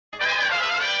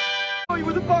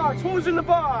box? What was in the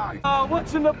box?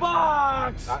 What's in the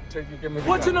box?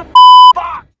 What's in the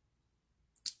box?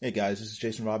 Hey guys, this is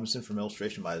Jason Robinson from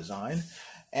Illustration by Design,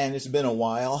 and it's been a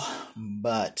while,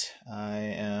 but I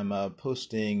am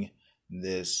posting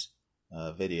this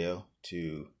video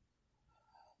to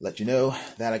let you know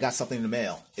that I got something in the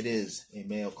mail. It is a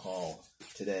mail call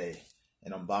today,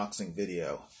 an unboxing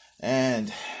video,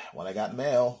 and what I got in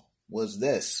mail was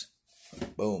this.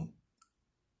 Boom.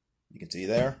 You can see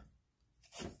there.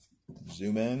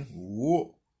 Zoom in.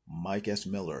 Whoa. Mike S.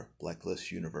 Miller,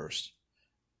 Blacklist Universe.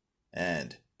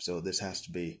 And so this has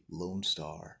to be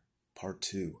Lonestar Part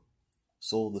 2.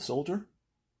 Soul of the Soldier?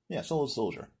 Yeah, Soul of the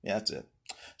Soldier. Yeah, that's it.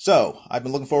 So, I've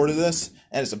been looking forward to this,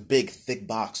 and it's a big, thick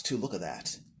box, too. Look at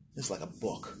that. It's like a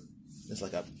book. It's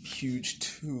like a huge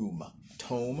tome.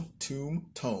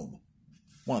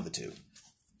 One of the two.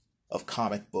 Of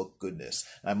comic book goodness.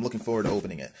 I'm looking forward to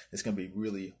opening it. It's going to be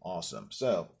really awesome.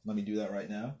 So, let me do that right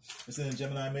now. It's in a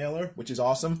Gemini mailer, which is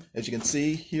awesome. As you can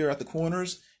see here at the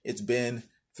corners, it's been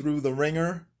through the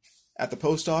ringer at the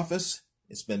post office.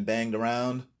 It's been banged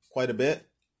around quite a bit.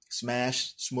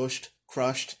 Smashed, smushed,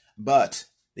 crushed. But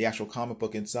the actual comic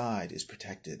book inside is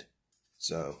protected.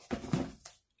 So,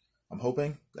 I'm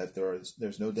hoping that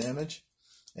there's no damage.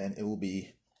 And it will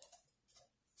be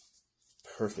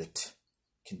perfect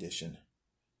condition.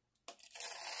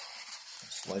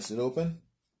 Slice it open.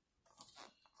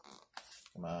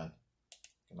 Come on.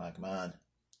 Come on, come on.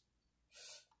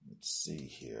 Let's see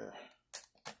here.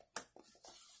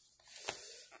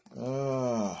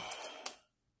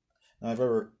 I've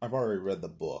already read the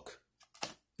book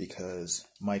because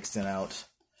Mike sent out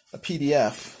a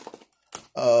PDF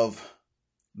of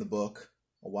the book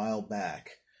a while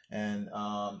back. And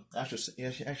he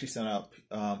actually sent out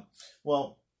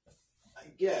well, I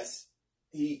guess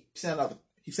he sent out a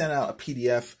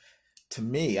PDF to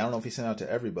me. I don't know if he sent it out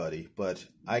to everybody, but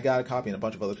I got a copy, and a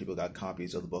bunch of other people got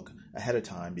copies of the book ahead of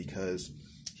time because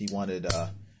he wanted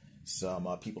some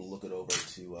people to look it over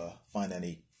to find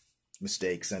any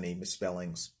mistakes, any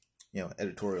misspellings,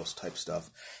 editorials type stuff.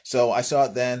 So I saw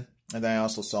it then, and then I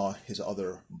also saw his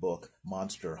other book,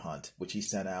 Monster Hunt, which he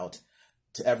sent out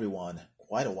to everyone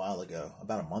quite a while ago,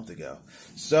 about a month ago.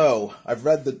 So I've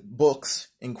read the books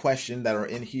in question that are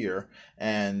in here,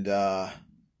 and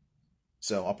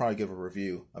so I'll probably give a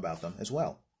review about them as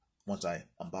well once I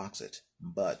unbox it.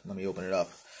 But let me open it up.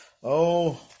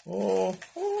 Oh,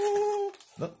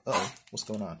 what's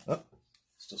going on? Oh,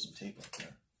 still some tape up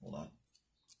there. Hold on.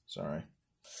 Sorry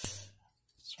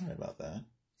about that.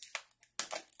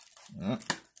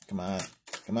 Come on.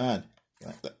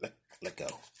 Let go.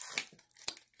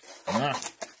 Why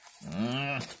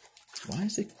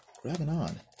is it grabbing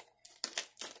on?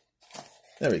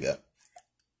 There we go.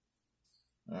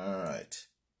 All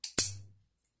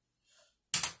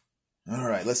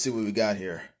right, let's see what we got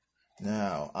here.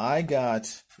 Now,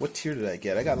 what tier did I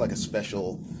get? I got like a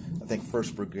special, I think,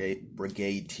 first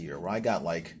brigade tier, where I got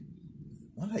like,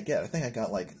 what did I get? I think I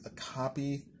got like a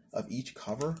copy of each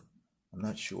cover. I'm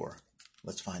not sure.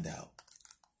 Let's find out.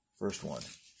 First one.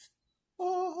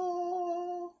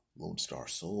 Lonestar,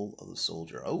 Soul of the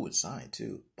Soldier. Oh, it's signed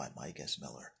too by Mike S.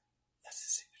 Miller. That's the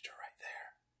signature right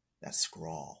there. That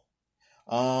scrawl.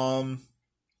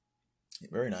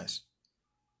 Very nice.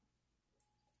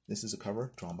 This is a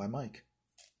cover drawn by Mike.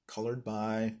 Colored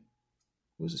by,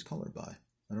 who is this colored by?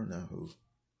 I don't know who.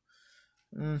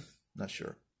 Not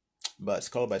sure. But it's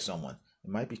colored by someone.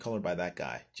 It might be colored by that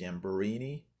guy.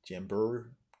 Jambiri?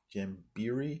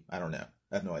 I don't know.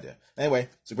 I have no idea. Anyway,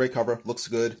 it's a great cover. Looks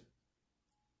good.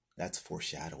 That's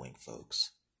foreshadowing,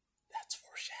 folks. That's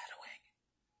foreshadowing.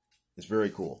 It's very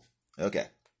cool. Okay.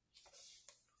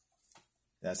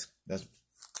 That's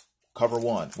cover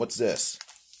one. What's this?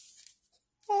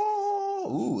 Oh,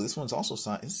 ooh, this one's also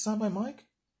signed. Is it signed by Mike?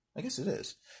 I guess it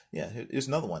is. Yeah, here's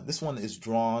another one. This one is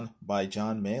drawn by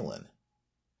John Malin.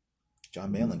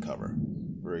 John Malin cover.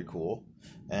 Very cool.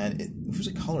 And who's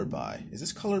it colored by? Is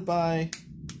this colored by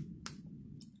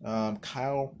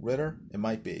Kyle Ritter? It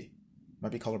might be.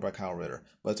 Might be colored by Kyle Ritter,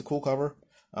 but it's a cool cover.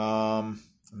 I'm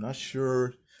not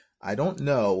sure. I don't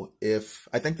know if,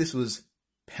 I think this was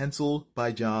penciled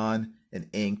by John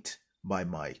and inked by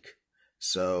Mike.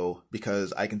 So,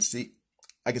 because I can see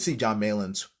John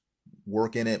Malin's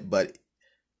work in it, but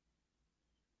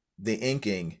the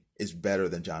inking is better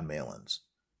than John Malin's.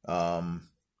 And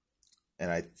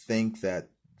I think that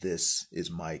this is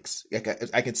Mike's.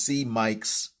 I can see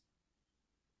Mike's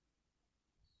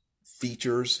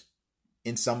features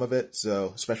in some of it,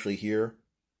 so especially here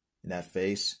in that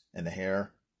face and the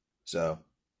hair. So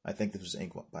I think this was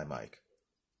inked by Mike.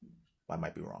 I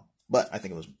might be wrong, but I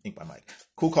think it was inked by Mike.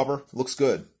 Cool cover, looks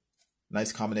good.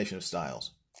 Nice combination of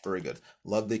styles. Very good.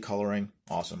 Love the coloring.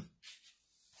 Awesome.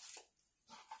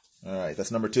 All right,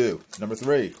 that's number 2. Number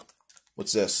 3.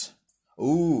 What's this?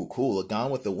 Ooh, cool. A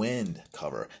Gone with the Wind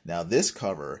cover. Now, this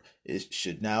cover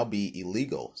should now be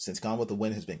illegal since Gone with the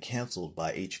Wind has been canceled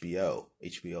by HBO.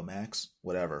 HBO Max?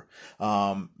 Whatever.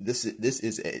 This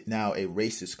is now a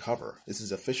racist cover. This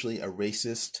is officially a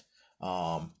racist,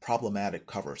 problematic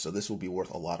cover. So this will be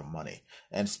worth a lot of money.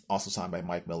 And it's also signed by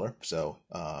Mike Miller. So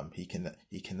he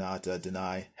cannot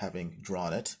deny having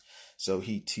drawn it. So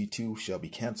he too shall be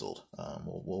canceled.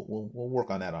 We'll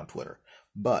work on that on Twitter.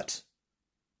 But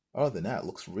other than that, it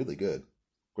looks really good.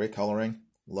 Great coloring.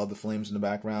 Love the flames in the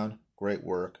background. Great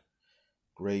work.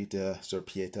 Great Sir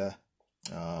Pieta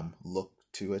look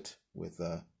to it with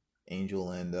Angel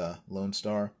and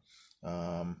Lonestar.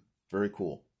 Very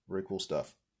cool. Very cool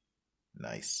stuff.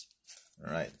 Nice.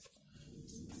 All right.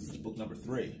 Book number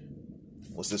 3.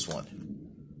 What's this one?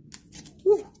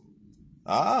 Woo!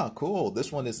 Ah, cool.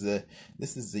 This is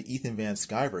the Ethan Van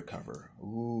Sciver cover.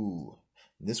 Ooh.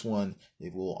 This one,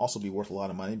 it will also be worth a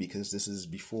lot of money because this is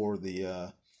before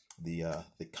the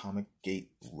Comic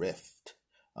Gate rift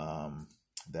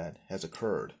that has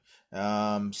occurred.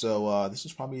 So this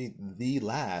is probably the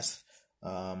last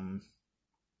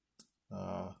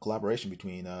collaboration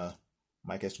between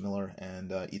Mike S. Miller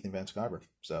and Ethan Van Sciver.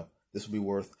 So this will be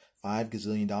worth $5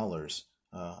 gazillion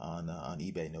on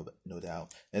eBay, no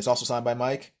doubt. And it's also signed by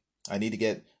Mike. I need to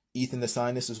get Ethan to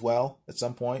sign this as well at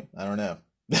some point. I don't know.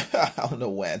 I don't know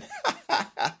when.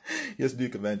 He has to do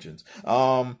conventions.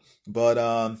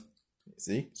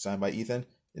 See, signed by Ethan.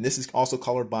 And this is also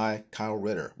colored by Kyle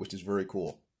Ritter, which is very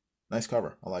cool. Nice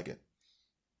cover. I like it.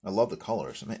 I love the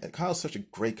colors. I mean, Kyle's such a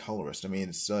great colorist. I mean,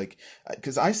 it's like,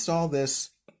 because I saw this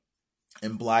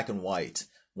in black and white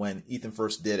when Ethan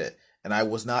first did it, and I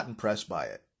was not impressed by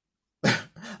it.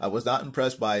 I was not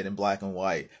impressed by it in black and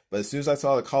white. But as soon as I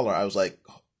saw the color, I was like,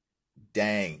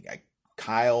 dang,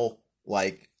 Kyle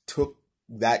like took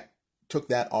that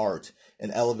art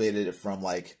and elevated it from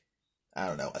like, I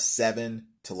don't know, a 7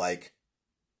 to like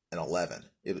an 11.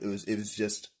 It was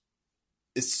just,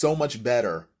 it's so much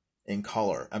better in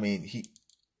color. I mean,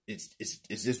 it's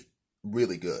just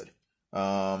really good.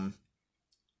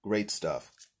 Great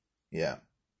stuff. Yeah.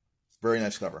 Very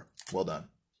nice cover. Well done.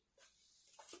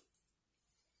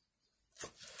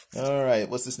 All right,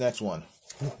 what's this next one?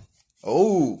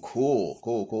 Oh,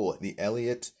 cool. The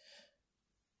Elliot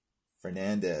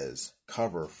Fernandez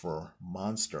cover for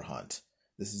Monster Hunt.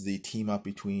 This is the team up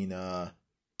between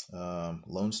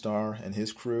Lonestar and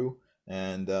his crew,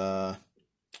 and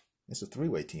it's a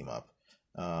 3-way team up.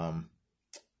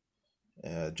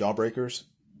 JAWBREAKERS,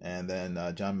 and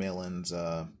then John Malin's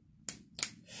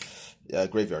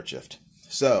Graveyard Shift.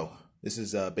 So this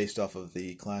is based off of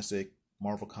the classic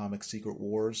Marvel Comics Secret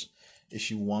Wars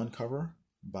issue 1 cover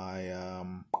by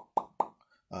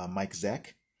Mike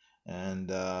Zeck. And,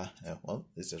 well,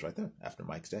 it says right there, after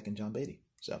Mike Zeck and John Beatty.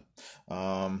 So,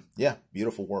 yeah,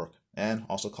 beautiful work. And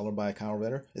also colored by Kyle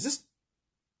Ritter. Is this,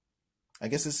 I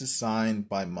guess this is signed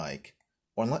by Mike.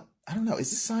 Or, I don't know, is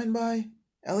this signed by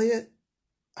Elliot?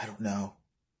 I don't know.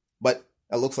 But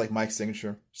it looks like Mike's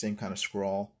signature, same kind of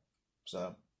scrawl.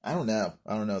 So, I don't know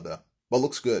though. But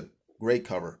looks good. Great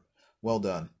cover. Well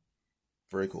done.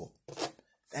 Very cool.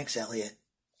 Thanks, Elliot.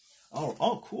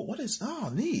 Oh, cool. What is, oh,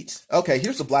 neat. Okay,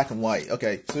 here's the black and white.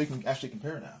 Okay, so you can actually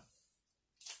compare now.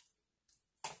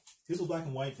 Here's the black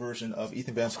and white version of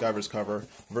Ethan Van Sciver's cover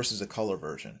versus a color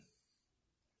version.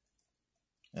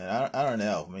 And I don't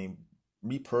know. I mean,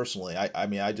 me personally,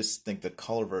 I just think the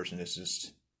color version is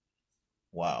just,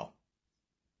 wow.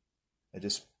 It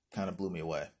just kind of blew me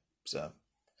away. So,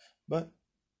 but,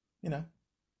 you know,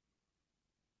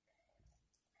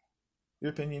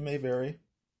 your opinion may vary.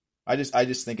 I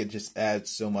just think it just adds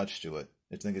so much to it.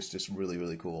 I think it's just really,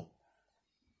 really cool.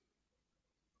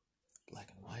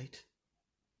 Black and white.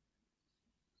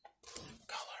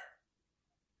 Color.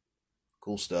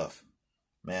 Cool stuff.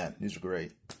 Man, these are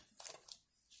great.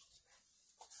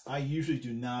 I usually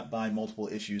do not buy multiple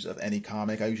issues of any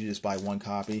comic. I usually just buy one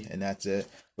copy and that's it.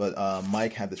 But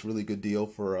Mike had this really good deal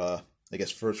for I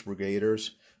guess First Brigaders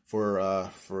for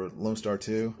Lonestar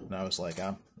 2, and I was like,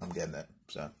 I'm getting it.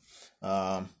 So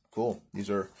cool. These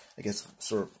are, I guess,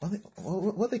 sort of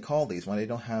what they call these when they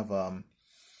don't have I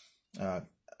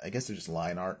guess they're just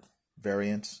line art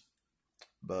variants.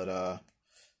 But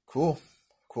cool.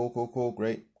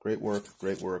 Great work.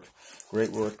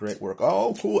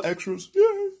 Oh, cool extras.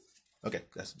 Yay. Okay,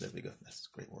 there we go. That's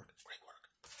great work.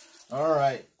 All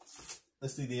right.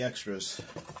 Let's do the extras.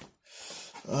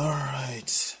 All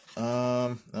right.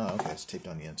 Oh, okay, it's taped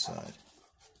on the inside.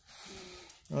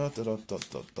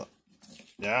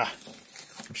 Yeah,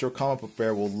 I'm sure Comic Book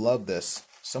Bear will love this.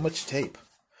 So much tape.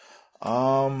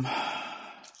 Put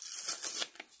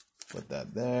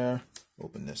that there.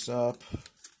 Open this up.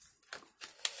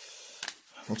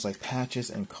 Looks like patches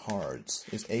and cards.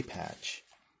 Is a patch.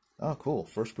 Oh, cool.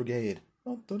 First Brigade.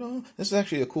 This is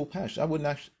actually a cool patch. I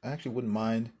actually wouldn't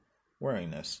mind wearing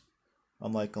this.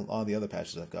 Unlike a lot of the other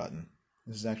patches I've gotten.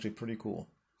 This is actually pretty cool.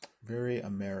 Very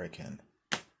American.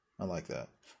 I like that.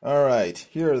 Alright,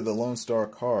 here are the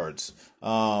Lonestar cards.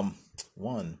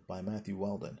 One by Matthew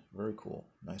Weldon. Very cool.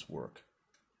 Nice work.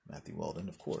 Matthew Weldon,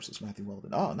 of course. It's Matthew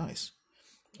Weldon. Oh, nice.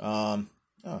 Oh,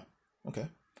 okay.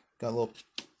 Got a little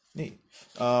neat.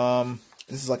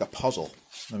 This is like a puzzle.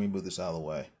 Let me move this out of the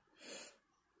way.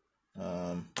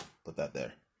 Put that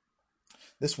there.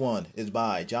 This one is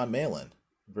by John Malin.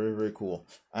 Very, very cool.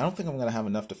 I don't think I'm going to have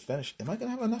enough to finish. Am I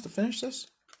going to have enough to finish this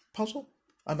puzzle?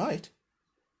 I might.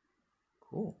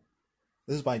 Cool.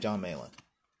 This is by John Malin.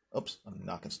 Oops, I'm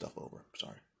knocking stuff over.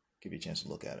 Sorry. Give you a chance to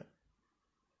look at it.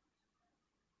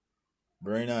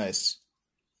 Very nice.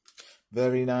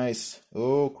 Very nice.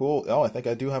 Oh, cool. Oh, I think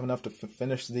I do have enough to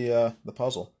finish the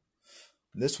puzzle.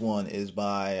 This one is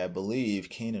by, I believe,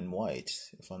 Kane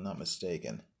White, if I'm not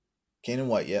mistaken. Kane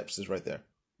White, yep, this is right there.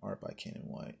 Art by Kane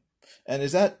White. And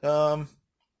is that in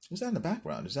the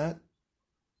background? Is that,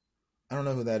 I don't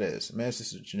know who that is. I mean, it's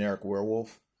just a generic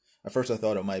werewolf. At first I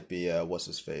thought it might be, what's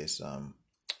his face? Not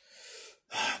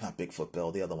Bigfoot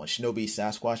Bill, the other one. Shinobi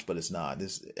Sasquatch, but it's not.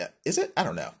 Is it? I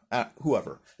don't know.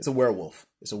 Whoever. It's a werewolf.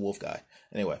 It's a wolf guy.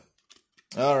 Anyway.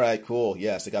 Alright, cool.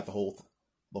 Yes, they got the whole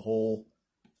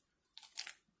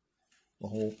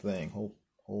thing.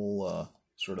 Whole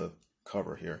sort of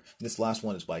cover here. And this last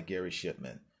one is by Gary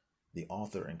Shipman, the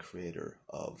author and creator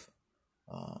of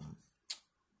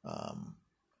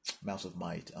Mouse of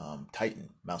Might,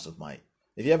 Titan Mouse of Might.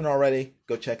 If you haven't already,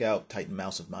 go check out Titan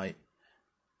Mouse of Might.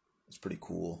 It's pretty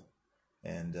cool.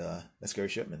 And that's Gary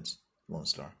Shipman's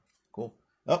Lonestar. Cool.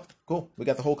 Oh, cool. We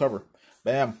got the whole cover.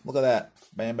 Bam. Look at that.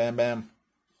 Bam, bam, bam.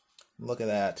 Look at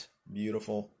that.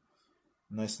 Beautiful.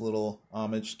 Nice little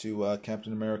homage to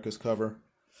Captain America's cover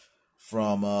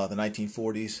from the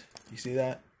 1940s. You see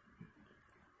that?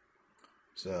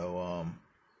 So,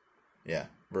 yeah.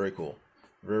 Very cool.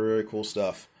 Very, very cool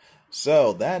stuff.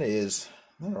 So, that's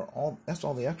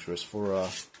all the extras for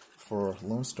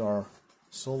Lonestar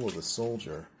Soul of the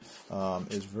Soldier.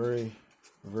 Is very,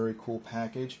 very cool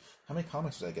package. How many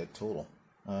comics did I get total?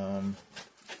 Let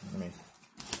me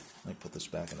put this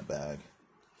back in the bag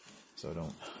so I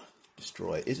don't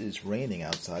destroy it. It is raining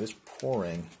outside. It's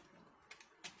pouring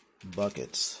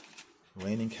buckets.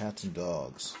 Raining cats and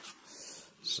dogs.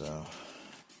 So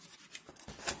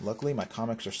luckily my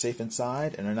comics are safe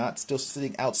inside and are not still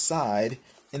sitting outside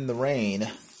in the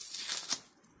rain.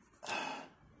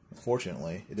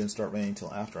 Fortunately, it didn't start raining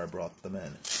until after I brought them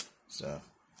in. So,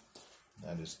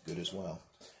 that is good as well.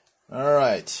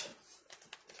 Alright.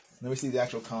 Let me see the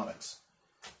actual comics.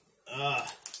 How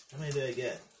many did I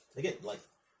get? I get like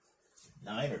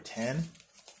 9 or 10.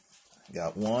 I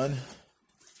got 1,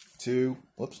 2,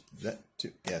 whoops, is that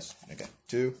 2? Yes, okay.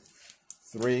 2,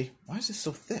 3, why is this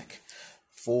so thick?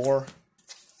 4,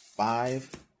 5,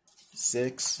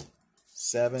 6,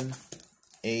 7,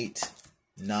 8,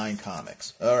 9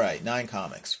 comics. Alright, 9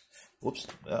 comics. Whoops,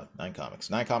 9 comics.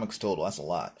 9 comics total, that's a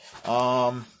lot.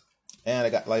 And I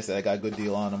got, like I said, I got a good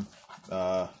deal on them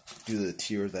due to the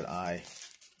tier that I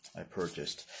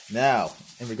purchased. Now,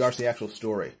 in regards to the actual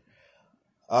story,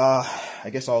 I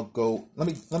guess I'll go, let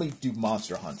me do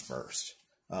Monster Hunt first.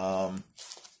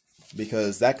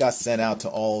 Because that got sent out to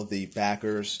all the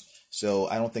backers, so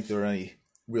I don't think there are any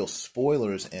real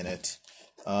spoilers in it.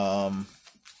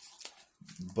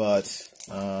 But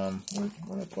where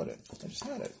did I put it? I just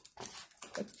had it.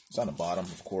 It's on the bottom,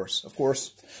 of course. Of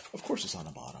course it's on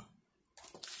the bottom.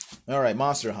 Alright,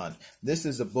 Monster Hunt. This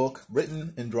is a book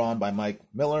written and drawn by Mike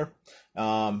Miller,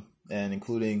 and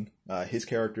including his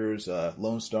characters,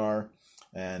 Lonestar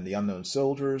and the Unknown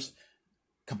Soldiers,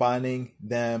 combining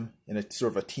them in a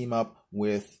sort of a team-up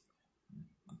with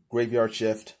Graveyard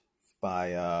Shift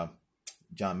by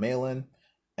John Malin,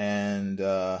 and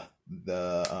what's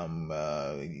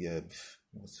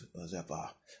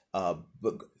that? I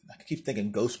keep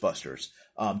thinking Ghostbusters.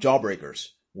 Jawbreakers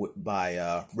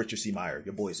by Richard C. Meyer,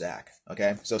 your boy Zach.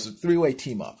 Okay, so it's a 3-way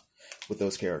team up with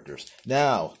those characters.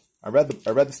 Now, I read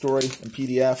the story in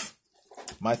PDF.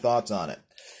 My thoughts on it.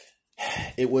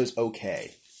 It was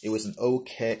okay. It was an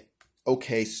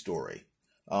okay story.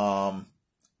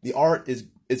 The art is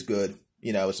good.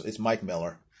 You know, it's Mike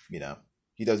Miller. You know,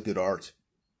 he does good art.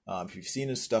 If you've seen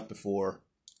his stuff before,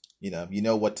 you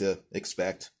know what to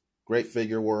expect. Great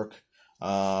figure work.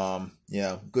 You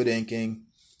know, good inking.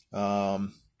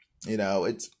 You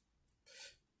know,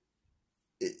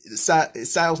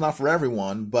 style's not for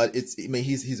everyone, but I mean,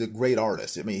 he's a great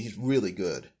artist. I mean, he's really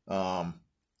good. And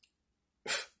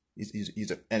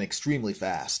extremely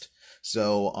fast.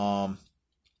 So,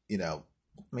 you know,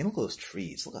 I mean, look at those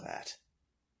trees. Look at that.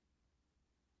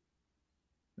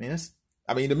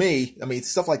 I mean, to me, I mean,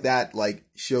 stuff like that, like,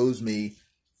 shows me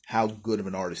how good of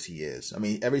an artist he is. I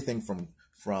mean, everything from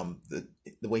the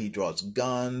way he draws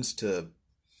guns to,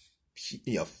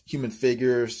 you know, human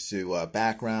figures to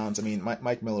backgrounds. I mean,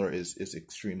 Mike Miller is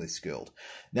extremely skilled.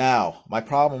 Now, my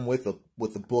problem with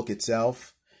the book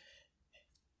itself,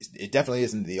 it definitely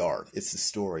isn't the art. It's the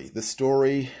story. The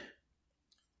story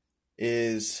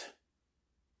is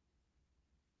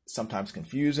sometimes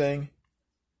confusing,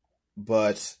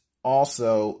 but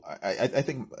also I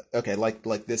think, okay, like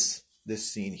this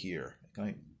scene here.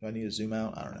 Do I need to zoom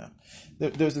out? I don't know.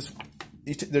 There's this.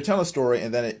 They're telling a story,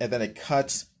 and then it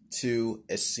cuts to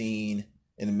a scene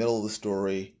in the middle of the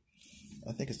story.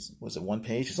 I think was it one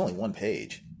page? It's only one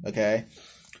page. Okay,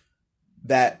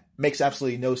 that makes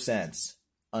absolutely no sense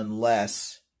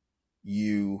unless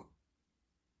you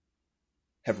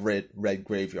have read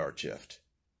Graveyard Shift,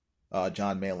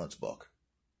 John Malin's book.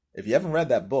 If you haven't read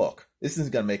that book, this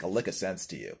isn't going to make a lick of sense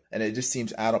to you. And it just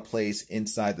seems out of place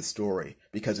inside the story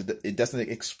because it doesn't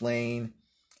explain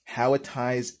how it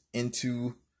ties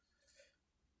into...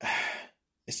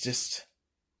 It's just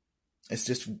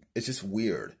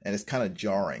weird. And it's kind of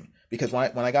jarring. Because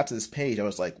when I got to this page, I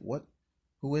was like, what?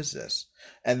 Who is this?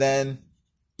 And then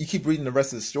you keep reading the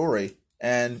rest of the story,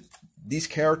 and these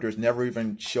characters never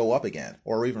even show up again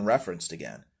or even referenced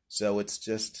again. So it's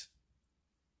just...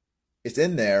 It's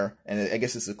in there, and I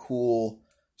guess it's a cool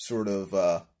sort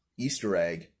of Easter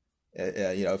egg,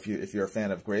 you know, if you're a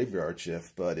fan of Graveyard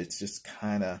Shift. But it's just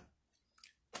kind of,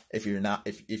 if you're not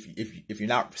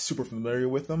super familiar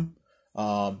with them,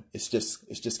 it's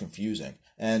just confusing.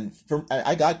 And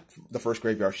I got the first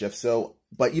Graveyard Shift, so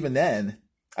but even then,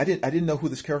 I didn't know who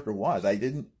this character was.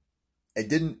 It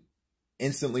didn't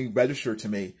instantly register to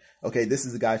me. Okay, this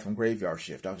is the guy from Graveyard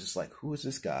Shift. I was just like, who is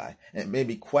this guy? And it made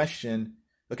me question.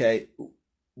 Okay,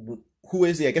 who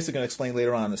is he? I guess they're going to explain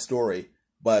later on in the story,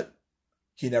 but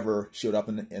he never showed up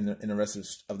in the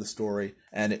rest of the story,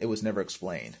 and it was never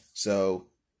explained. So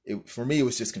for me, it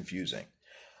was just confusing.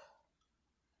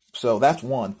 So that's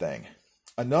one thing.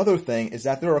 Another thing is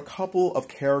that there are a couple of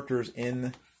characters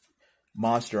in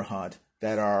Monster Hunt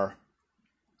that are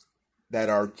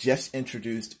just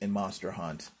introduced in Monster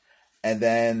Hunt, and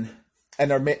they're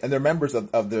members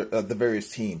of the various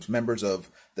teams, members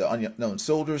of the Unknown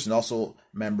Soldiers, and also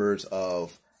members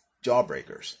of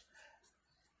JAWBREAKERS.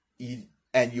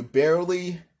 And you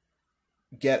barely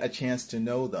get a chance to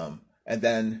know them, and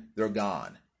then they're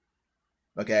gone.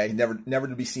 Okay, never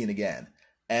to be seen again.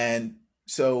 And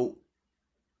so,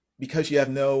 because you have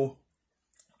no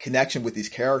connection with these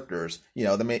characters, you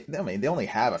know, they only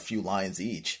have a few lines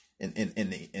each in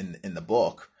the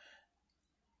book.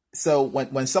 So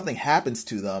when something happens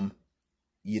to them,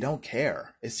 you don't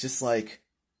care. It's just like,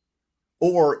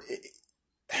 or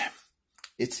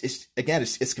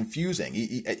it's confusing.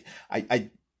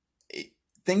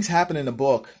 Things happen in the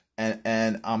book,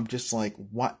 and I'm just like,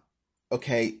 what?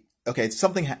 Okay,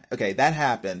 that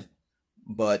happened,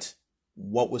 but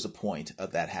what was the point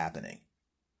of that happening?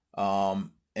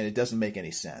 And it doesn't make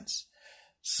any sense.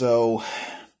 So,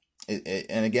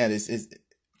 and again, this is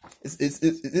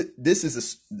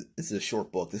a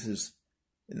short book. It's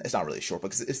not really a short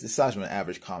book. It's the size of an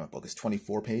average comic book. It's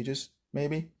 24 pages,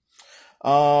 maybe.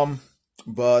 But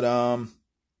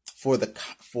for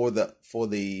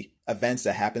the events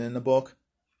that happen in the book,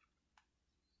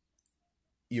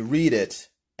 you read it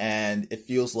and it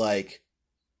feels like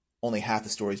only half the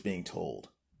story is being told,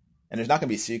 and there's not going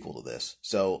to be a sequel to this.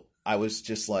 So I was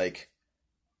just like,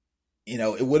 you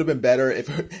know, it would have been better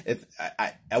if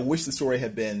I wish the story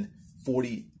had been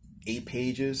 48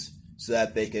 pages so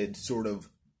that they could sort of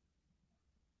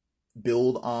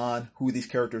build on who these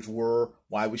characters were,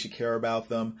 why we should care about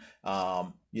them,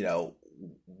 you know,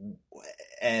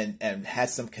 and had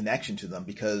some connection to them,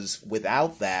 because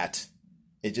without that,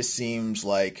 it just seems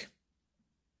like,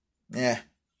 you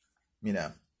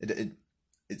know,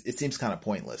 it seems kind of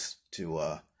pointless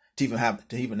to even have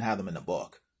them in the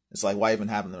book. It's like, why even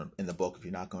have them in the book if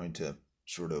you're not going to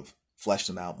sort of flesh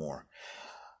them out more?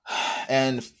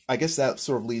 And I guess that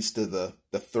sort of leads to the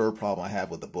third problem I have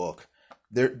with the book.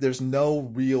 There's no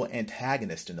real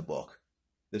antagonist in the book.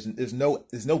 There's no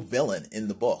villain in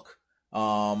the book.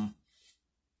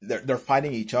 They're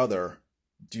fighting each other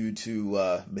due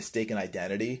to mistaken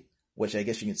identity. which I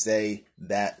guess you can say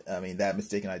that, I mean, that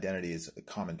mistaken identity is a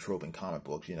common trope in comic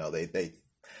books. You know, they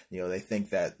think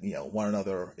that, you know, one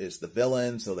another is the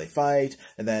villain, so they fight,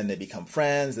 and then they become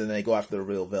friends, and then they go after the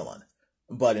real villain.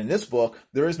 But in this book,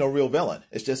 there is no real villain.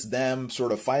 It's just them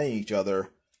sort of fighting each other,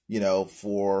 you know,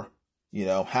 for, you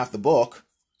know, half the book.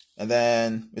 And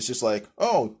then it's just like,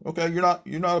 oh, okay, you're not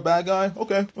a bad guy.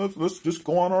 Okay, let's just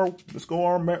go on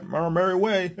our merry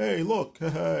way. Hey, look,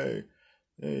 hey,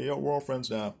 we're all friends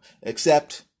now.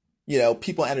 Except, you know,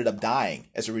 people ended up dying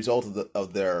as a result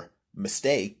of their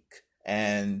mistake,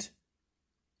 and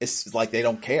it's like they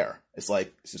don't care. It's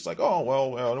just like, oh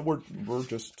well, we're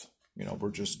just, you know,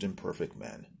 we're just imperfect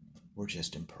men. We're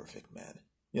just imperfect men.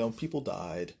 You know, people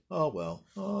died. Oh well.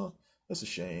 Oh, that's a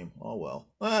shame. Oh well.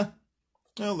 Well,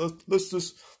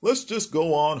 let's just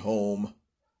go on home.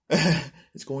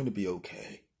 It's going to be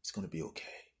okay. It's going to be okay.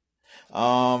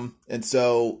 And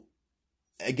so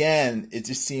again, it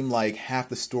just seemed like half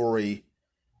the story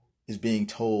is being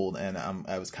told, and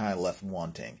I was kind of left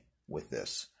wanting with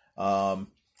this. So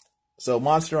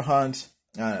Monster Hunt,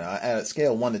 I don't know, at a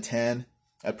scale of 1 to 10,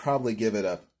 I'd probably give it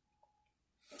a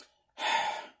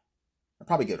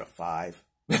 5.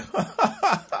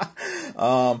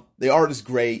 The art is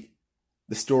great.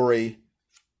 The story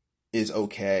is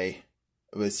okay.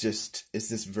 It's just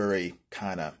very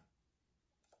kind of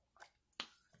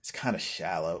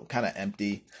shallow, kind of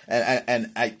empty.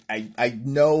 And I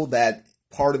know that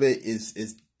part of it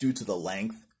is due to the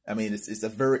length. I mean, it's a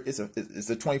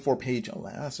 24-page.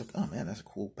 Oh man, that's a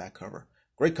cool back cover.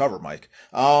 Great cover, Mike.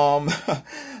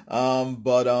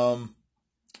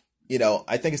 You know,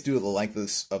 I think it's due to the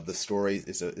length of the story.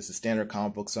 It's a standard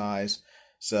comic book size.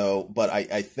 So, but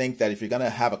I think that if you're going to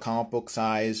have a comic book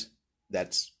size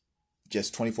that's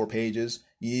just 24 pages,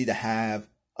 you need to have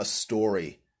a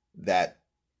story that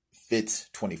fits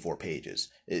 24 pages.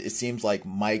 It seems like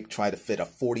Mike tried to fit a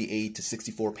 48 to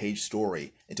 64 page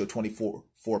story into a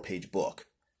 24-page book,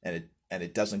 and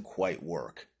it doesn't quite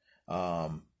work.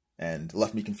 And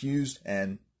left me confused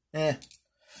and a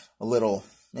little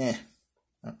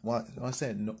what I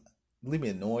say, leave me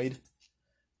annoyed.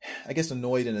 I guess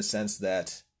annoyed in a sense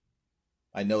that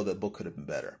I know the book could have been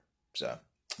better. So,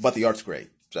 but the art's great.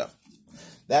 So,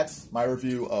 that's my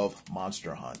review of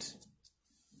Monster Hunt.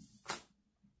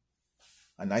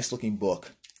 A nice looking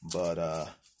book, but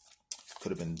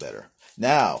could have been better.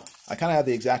 Now, I kind of have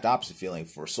the exact opposite feeling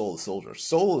for Soul of the Soldier.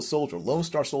 Soul of the Soldier,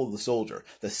 Lonestar Soul of the Soldier,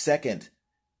 the second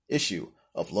issue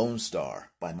of Lonestar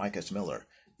by Mike S. Miller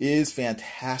is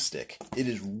fantastic. It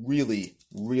is really,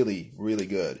 really, really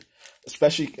good.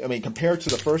 Especially, I mean, compared to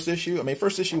the first issue. I mean,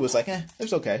 first issue was like, it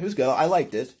was okay. It was good. I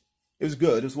liked it. It was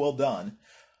good. It was well done.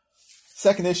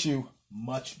 Second issue,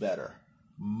 much better.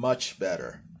 Much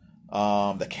better.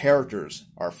 The characters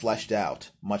are fleshed out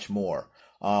much more.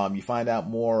 You find out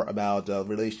more about the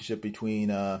relationship between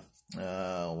Angel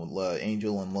and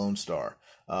Lonestar.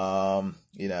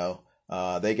 You know,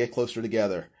 they get closer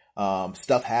together.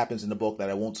 Stuff happens in the book that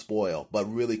I won't spoil, but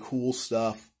really cool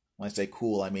stuff. When I say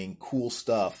cool, I mean cool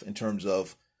stuff in terms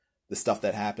of the stuff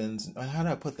that happens. How do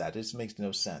I put that? It just makes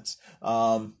no sense.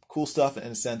 Cool stuff in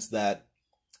the sense that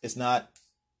it's not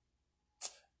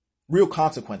real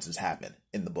consequences happen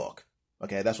in the book.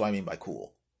 Okay, that's what I mean by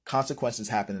cool. Consequences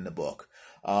happen in the book.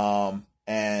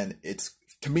 And it's,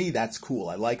 to me, that's cool.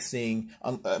 I like seeing,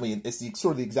 I mean, it's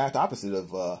sort of the exact opposite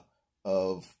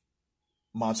of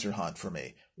Monster Hunt for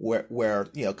me, where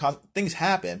you know, things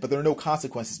happen, but there are no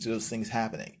consequences to those things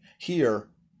happening. Here,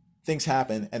 things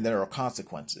happen, and there are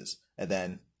consequences, and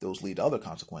then those lead to other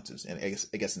consequences, and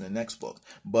I guess in the next book.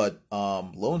 But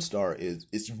Lonestar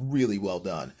is really well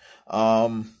done.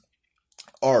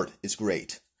 Art is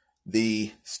great.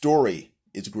 The story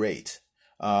is great.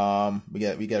 We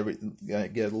get a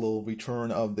little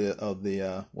return of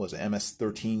the what was it,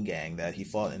 MS-13 gang that he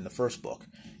fought in the first book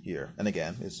here, and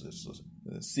again, it's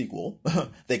a sequel.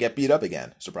 They get beat up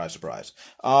again. Surprise, surprise.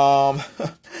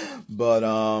 But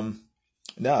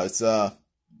no, it's a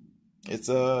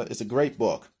great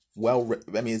book. Well,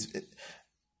 I mean,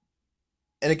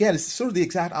 and again, it's sort of the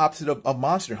exact opposite of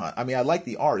Monster Hunt. I mean, I like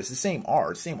the art. It's the same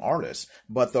art, same artist,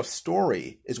 but the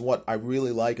story is what I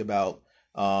really like about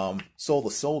Soul of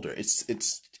the Soldier. It's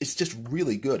just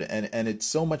really good, and it's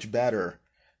so much better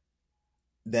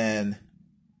than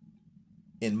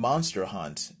in Monster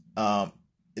Hunt.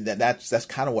 That's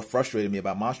kind of what frustrated me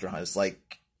about Monster Hunt. It's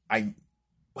like I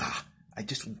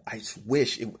just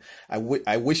wish it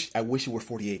were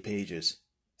 48 pages,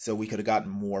 so we could have gotten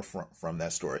more from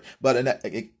that story. But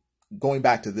going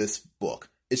back to this book,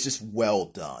 it's just well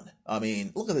done. I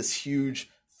mean, look at this huge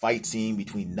fight scene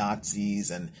between Nazis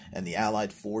and the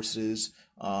Allied forces.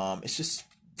 It's just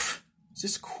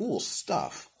It's just cool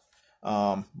stuff.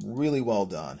 Really well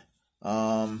done.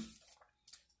 You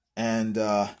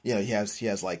know, he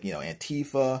has like, you know,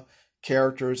 Antifa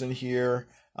characters in here,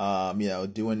 you know,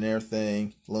 doing their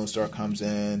thing. Lonestar comes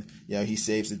in, you know, he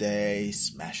saves the day, he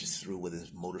smashes through with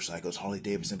his motorcycles, Harley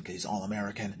Davidson, because he's all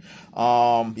American.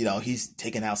 You know, he's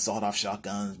taking out sawed-off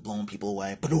shotguns, blowing people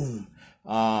away. Boom,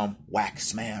 whack,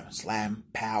 slam,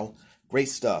 pow. Great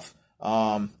stuff.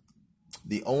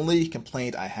 The only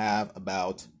complaint I have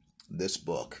about this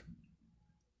book,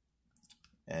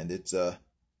 and it's a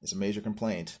major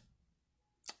complaint,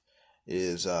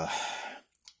 is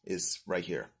right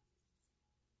here.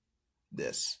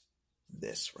 This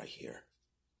right here.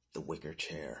 The wicker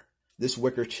chair. This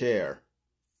wicker chair.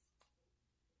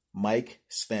 Mike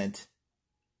spent,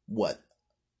 what,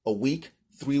 a week,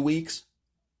 3 weeks,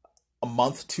 a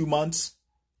month, 2 months,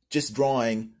 just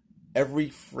drawing every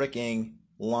freaking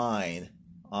line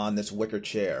on this wicker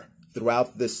chair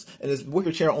throughout this. And this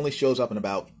wicker chair only shows up in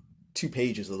about 2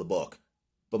 pages of the book.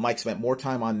 But Mike spent more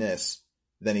time on this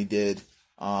than he did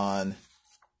on,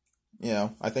 you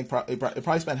know, I think he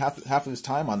probably spent half of his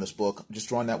time on this book just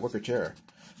drawing that wicker chair.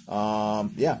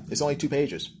 Yeah, it's only 2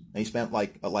 pages, and he spent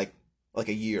like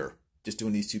a year just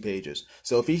doing these 2 pages.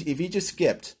 So if he just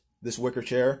skipped this wicker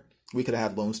chair, we could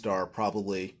have had Lonestar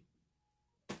probably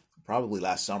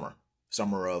last summer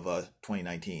of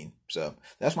 2019. So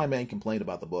that's my main complaint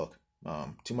about the book.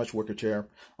 Too much wicker chair.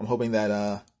 I'm hoping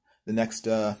that the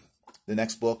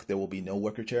next book there will be no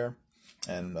wicker chair.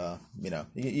 And, you know,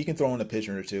 you can throw in a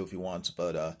pigeon or two if you want,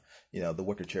 but, you know, the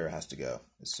wicker chair has to go.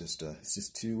 It's just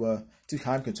too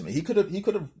time consuming. He could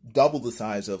have doubled the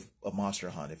size of Monster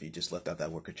Hunt if he just left out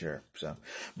that wicker chair. So,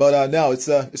 but, no, it's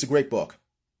a great book.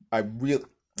 I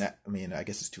mean, I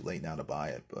guess it's too late now to buy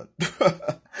it, but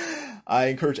I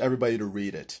encourage everybody to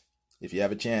read it. If you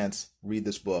have a chance, read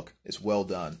this book. It's well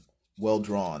done, well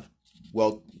drawn,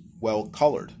 well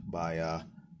colored by,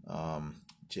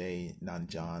 J.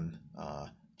 Nanjan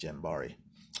Jambari,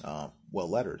 well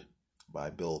lettered by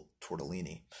Bill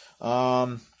Tortellini.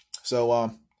 It's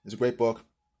a great book.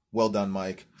 Well done,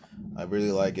 Mike. I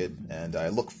really like it, and I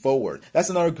look forward. That's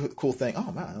another cool thing.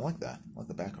 Oh man, I like that. I like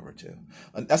the back cover too.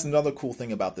 And that's another cool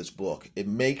thing about this book. It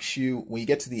makes you, when you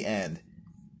get to the end,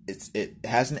 it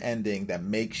has an ending that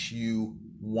makes you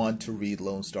want to read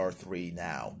Lonestar 3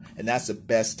 now, and that's the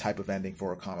best type of ending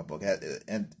for a comic book.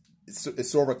 And it's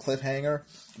sort of a cliffhanger,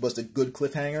 but it's a good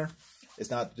cliffhanger.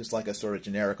 It's not just like a sort of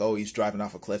generic, oh, he's driving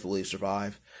off a cliff, will he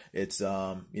survive? It's you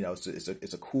know,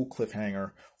 it's a cool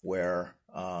cliffhanger where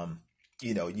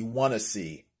you know, you want to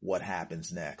see what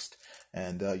happens next,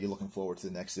 and you're looking forward to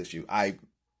the next issue.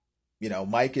 You know,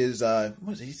 Mike is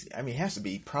what is he? I mean, he has to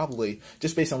be probably,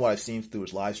 just based on what I've seen through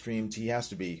his live streams, he has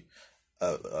to be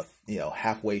you know,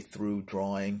 halfway through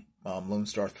drawing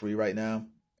Lonestar 3 right now.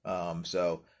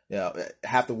 So yeah,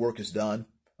 half the work is done,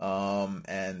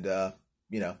 and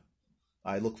you know,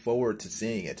 I look forward to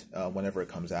seeing it whenever it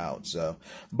comes out. So,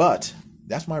 but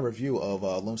that's my review of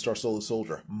Lonestar Solo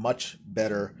Soldier. Much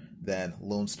better than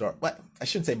Lonestar. Well, I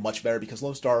shouldn't say much better, because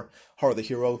Lonestar Heart of the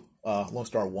Hero,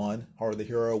 Lonestar 1, Heart of the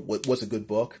Hero was a good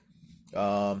book,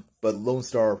 but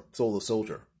Lonestar Solo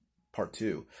Soldier Part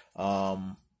 2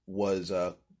 was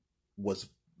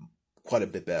quite a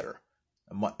bit better.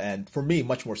 And for me,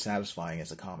 much more satisfying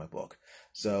as a comic book.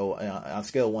 So on a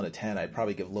scale of 1 to 10, I'd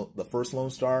probably give the first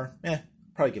Lonestar,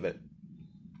 probably give it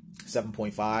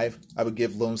 7.5. I would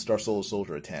give Lonestar Solo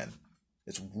Soldier a 10.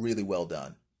 It's really well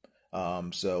done.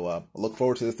 So I look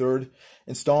forward to the 3rd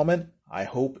installment. I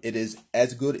hope it is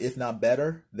as good, if not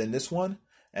better, than this one.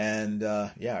 And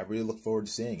yeah, I really look forward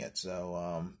to seeing it.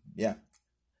 So yeah.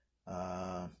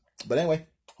 But anyway,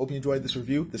 hope you enjoyed this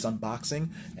review, this unboxing.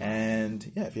 And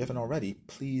yeah, if you haven't already,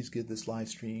 please give this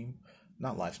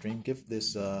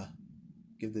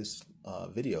give this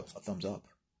video a thumbs up.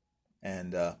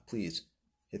 And please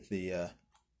hit the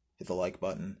like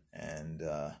button, and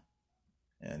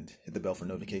hit the bell for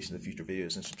notifications of future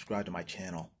videos, and subscribe to my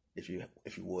channel if you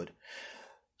would.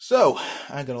 So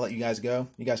I'm gonna let you guys go.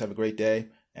 You guys have a great day,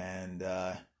 and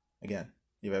again,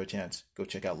 if you have a chance, go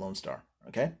check out Lonestar.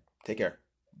 Okay, take care.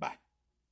 Bye.